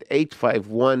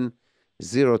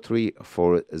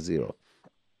 718-851-0340.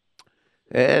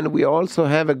 And we also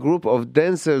have a group of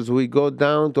dancers. We go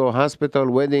down to a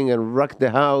hospital wedding and rock the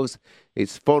house.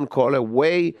 It's phone call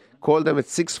away. Call them at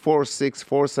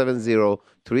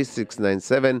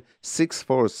 646-470-3697,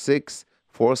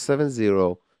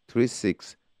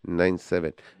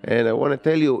 646-470-3697. And I want to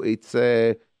tell you, it's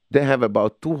they have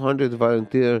about 200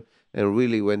 volunteers, and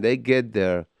really, when they get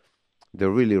there, they're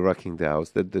really rocking the house.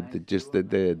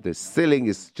 The ceiling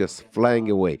is just flying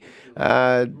away.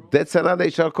 That's another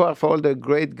Yishar Koach for all the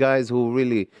great guys who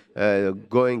really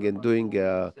going and doing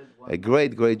a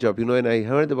great job. You know, and I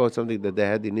heard about something that they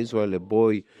had in Israel, a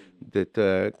boy that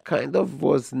kind of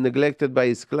was neglected by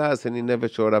his class, and he never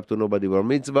showed up to nobody bar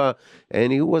mitzvah,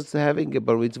 and he was having a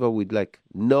bar mitzvah with like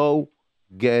no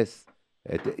guests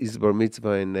at his bar mitzvah,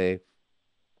 and I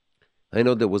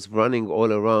know there was running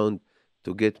all around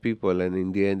to get people, and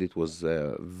in the end it was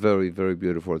very, very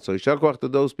beautiful. So Yishar Koach to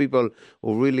those people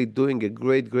who are really doing a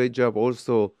great job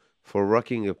also for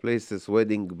rocking a places,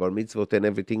 wedding, bar mitzvot, and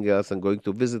everything else, and going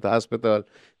to visit the hospital.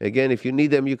 Again, if you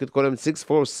need them, you could call them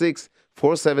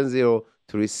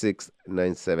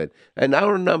 646-470-3697. And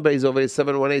our number is over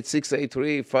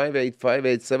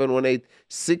 718-683-5858,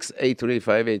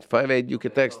 718-683-5858. You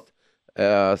can text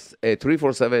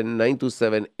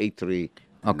 347-927-83.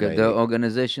 Okay, the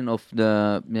organization of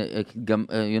the,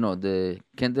 the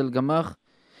Candle Gamach.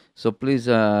 So please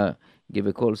give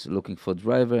a call looking for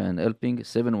driver and helping,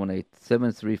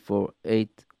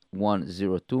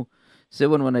 718-734-8102,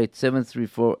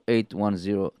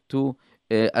 718-734-8102.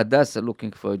 Adasa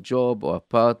looking for a job or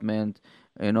apartment,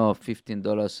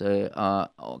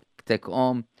 $15 take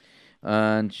home.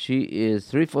 And she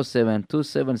is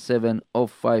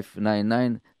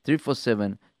 347-277-0599,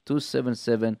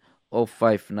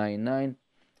 347-277-0599.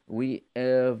 We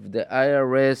have the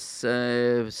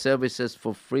IRS services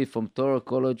for free from Torah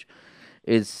College.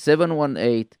 It's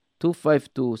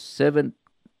 718-252-7800,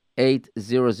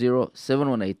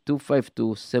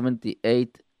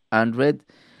 718-252-7800,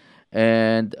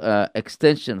 and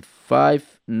extension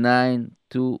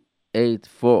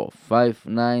 59284,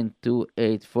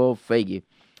 59284, Faggy. If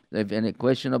you have any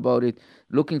question about it,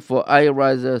 looking for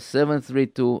iRiser,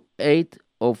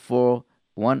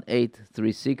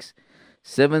 732-804-1836,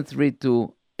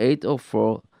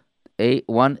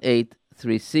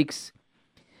 732-804-1836.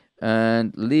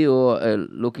 And Leo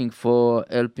looking for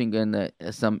helping and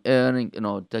some earning,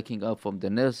 taking out from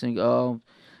the nursing house.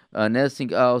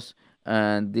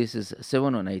 And this is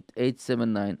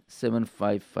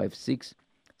 718-879-7556,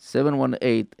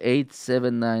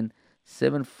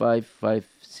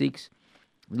 718-879-7556.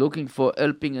 Looking for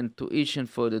helping and tuition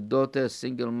for the daughter,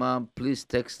 single mom, please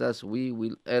text us. We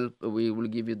will help. We will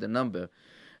give you the number.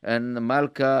 And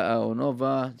Malka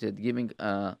Onova, giving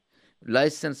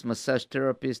licensed massage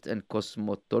therapist and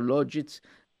cosmetologist,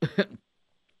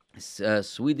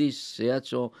 Swedish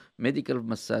shiatsu, medical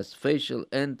massage, facial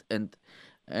and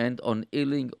on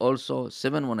healing also.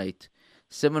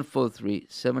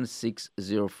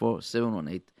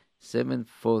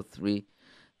 718-743-7604,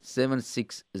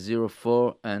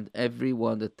 7604, and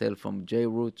everyone that tell from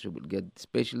JRoot, she will get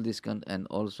special discount, and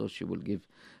also she will give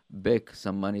back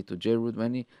some money to JRoot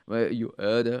money where you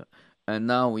heard her. And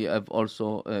now we have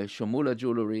also Shomula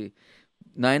Jewelry,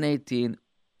 918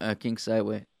 Kings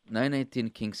Highway, 918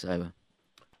 Kings Highway.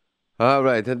 All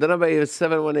right, and the number is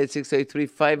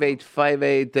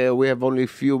 718-683-5858. We have only a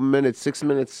few minutes, 6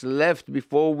 minutes left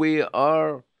before we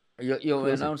are... You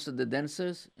announced the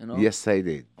dancers, you know? Yes, I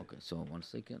did. Okay, so 1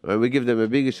 second. We give them a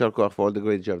big shakar for all the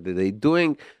great job that they're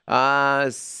doing.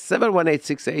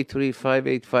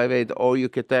 718-683-5858, or you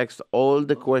can text all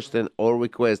the question or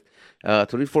request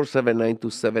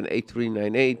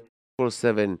 347-927-8398,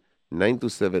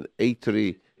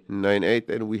 347-927-8398,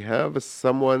 and we have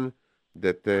someone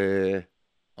that...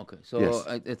 Okay, so yes.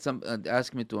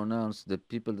 asked me to announce the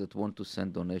people that want to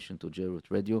send donation to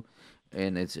JRoot Radio,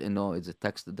 and it's it's a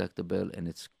tax deductible, and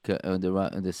it's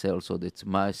they say also that it's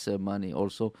my money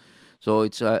also. So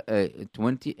it's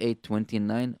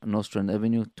 2829 Nostrand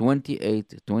Avenue,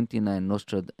 2829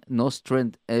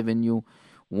 Nostrand Avenue,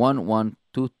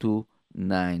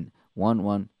 11229,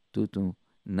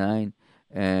 11229.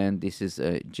 And this is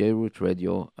JRoot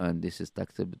Radio, and this is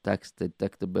tax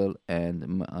deductible,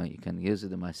 and you can use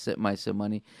it. My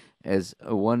money as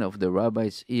one of the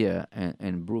rabbis here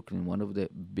in Brooklyn, one of the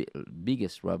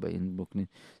biggest rabbi in Brooklyn,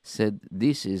 said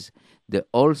this is the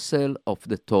wholesale of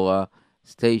the Torah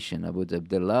station, about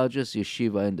the largest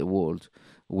yeshiva in the world.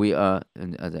 We are,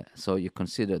 so you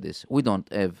consider this. We don't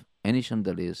have any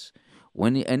chandeliers,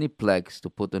 any plaques to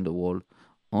put on the wall,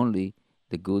 only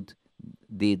the good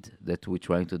deed that we're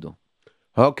trying to do.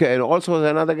 Okay, and also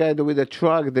another guy with a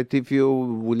truck that if you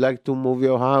would like to move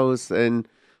your house and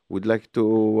would like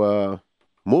to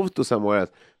move to somewhere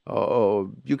else,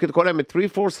 you can call him at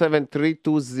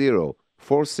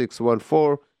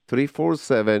 347-320-4614,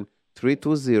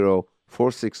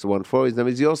 347-320-4614. His name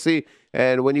is Yossi,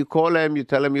 and when you call him, you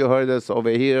tell him you heard us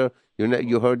over here,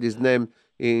 you heard his name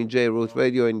in JRoot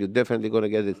Radio, and you're definitely going to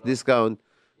get a discount.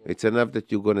 It's enough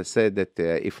that you're going to say that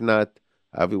if not,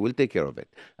 Avi will take care of it.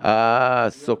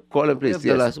 So call him, please.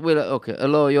 Yes. Okay.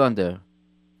 Hello, you're on there.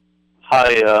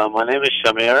 Hi, my name is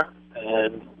Shamir,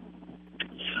 and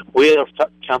we are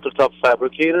countertop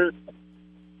fabricators.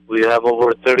 We have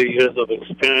over 30 years of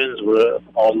experience. We're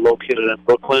all located in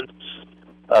Brooklyn.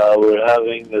 We're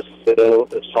having a sale.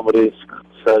 If somebody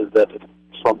says that it's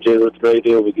from JRoot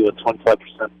Radio, we give a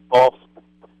 25% off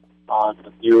on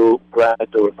the new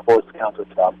granite or quartz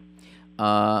countertop.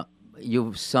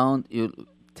 You sound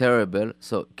terrible,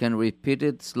 so can repeat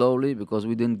it slowly because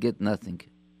we didn't get nothing.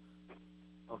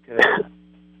 Okay.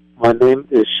 My name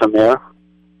is Shamir.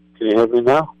 Can you hear me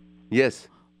now? Yes.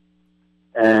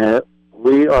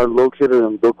 We are located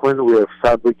in Brooklyn. We are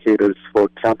fabricators for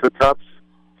countertops.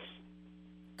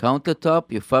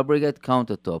 Countertop? You fabricate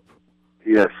countertop?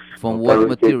 Yes. From what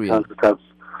material? Countertops,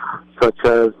 such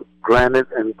as granite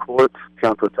and quartz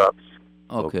countertops.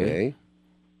 Okay.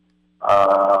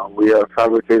 We are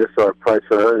fabricators, so our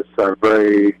prices are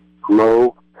very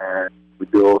low, and we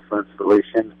do also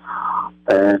installation.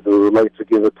 And we would like to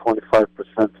give a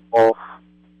 25% off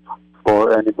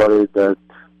for anybody that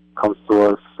comes to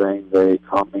us saying they're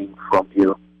coming from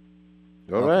you.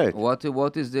 All right.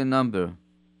 What is the number?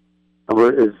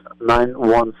 Number is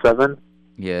 917.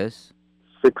 Yes.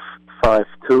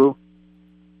 652.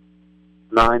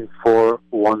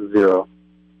 9410.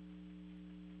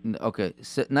 Okay,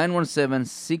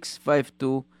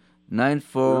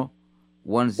 917-652-9410.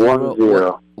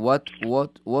 What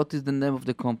is the name of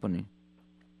the company?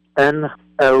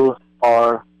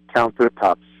 NLR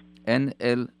Countertops.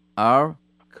 NLR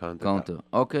Counter.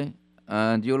 Okay,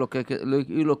 and you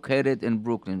located in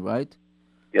Brooklyn, right?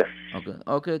 Yes.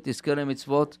 Okay. Tizkere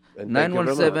mitzvot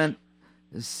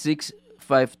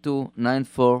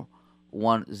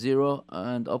 917-652-9410.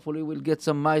 And hopefully we'll get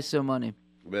some nicer money.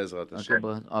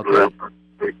 Okay.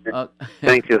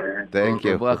 Thank you. Thank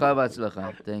you. Bracha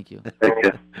v'atzlacha. Thank you.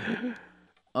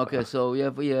 Okay, so we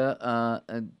have here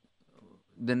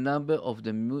the number of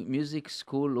the music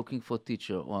school looking for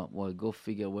teacher. Well, go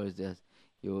figure where is that.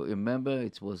 You remember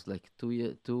it was like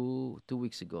 2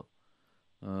 weeks ago.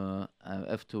 I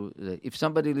have to. If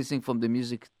somebody listening from the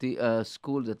music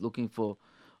school that looking for,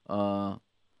 so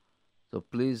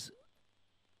please.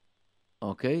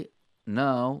 Okay,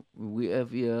 now we have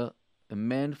here a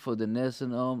man for the nursing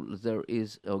home. There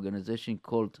is an organization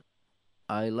called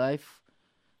High Life.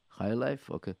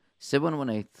 Okay,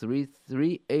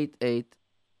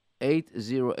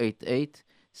 718-388-8088.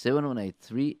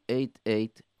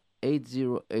 718-388-8088. They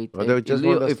just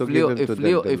want us to give them to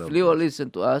them. If Leo listen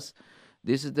to us,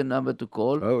 This is the number to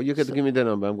call. Oh, you can give me the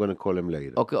number. I'm going to call him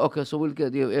later. Okay. So we'll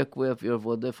get you. We have your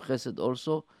Vodef Chesed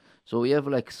also. So we have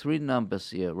like 3 numbers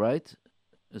here, right?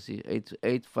 Let's see,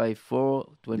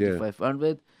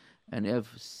 854-2500, and you have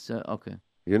okay.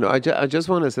 You know, I just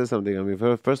want to say something. I mean,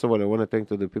 first of all, I want to thank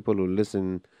to the people who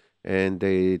listen and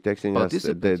they texting us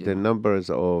the numbers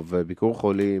of Bikur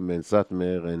Cholim and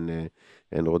Satmer and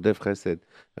Rodef Chesed.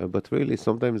 But really,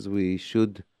 sometimes we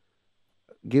should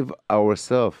give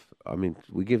ourselves. I mean,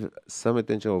 we give some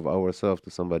attention of ourselves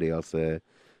to somebody else. I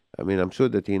mean, I'm sure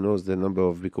that he knows the number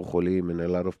of Bikur Cholim in a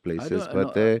lot of places,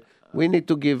 but we need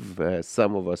to give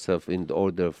some of ourselves in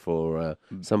order for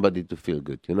somebody to feel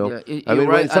good, you know? Yeah, I mean,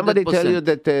 right, when somebody 100%. tell you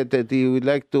that he would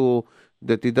like to,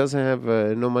 that he doesn't have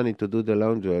no money to do the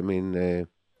laundry, I mean,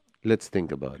 let's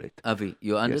think about it. Avi,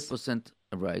 you're 100%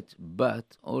 right, but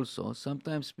also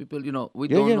sometimes people, you know, we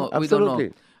Yeah, don't yeah, know. absolutely. We don't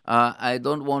know. I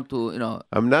don't want to, you know.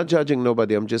 I'm not judging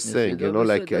nobody. I'm just Yes, saying, you you know, know,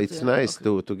 like that's it's nice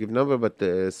to give number, but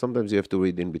sometimes you have to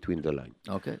read in between the line.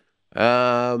 Okay.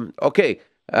 Okay.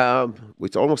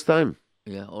 It's almost time.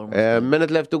 Yeah, almost. A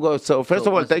minute left to go. So first So,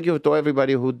 of all, listen. thank you to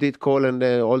everybody who did call and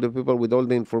all the people with all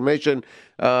the information.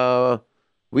 We,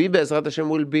 Bezrat Hashem,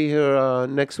 will be here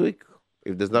next week.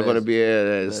 If there's not going to be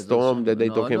a storm that they're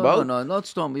talking about. No, not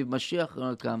storm. If Mashiach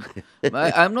will come.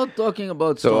 I'm not talking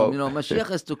about So- storm. You know, Mashiach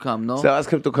has to come, no? So ask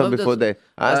him to come No, before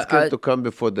that's- him to come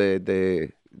before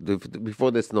before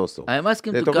the snowstorm. I'm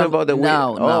asking They're to talking come about the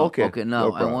now. wind. Now, Okay. okay, now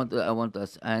No problem. I want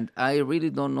us, and I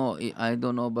really don't know. I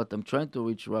don't know, but I'm trying to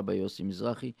reach Rabbi Yossi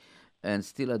Mizrahi, and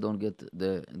still I don't get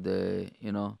the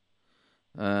you know,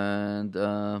 and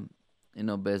you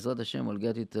know, Be'ezrat Hashem will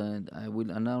get it, and I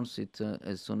will announce it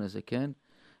as soon as I can,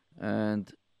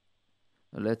 and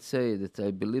let's say that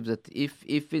I believe that if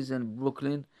he's in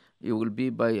Brooklyn, it will be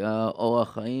by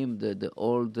Orach Chaim, the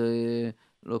old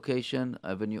location,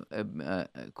 Avenue,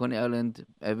 Coney Island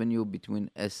Avenue between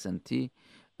S and T,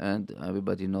 and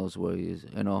everybody knows where he is,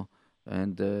 you know,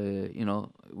 and you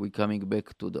know, we're coming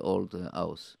back to the old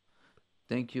house.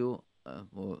 Thank you,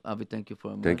 Avi. Thank you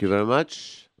very much. Thank you very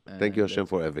much. Thank you, And Hashem,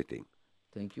 for everything.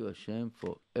 Thank you, Hashem,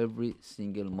 for every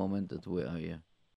single moment that we are here.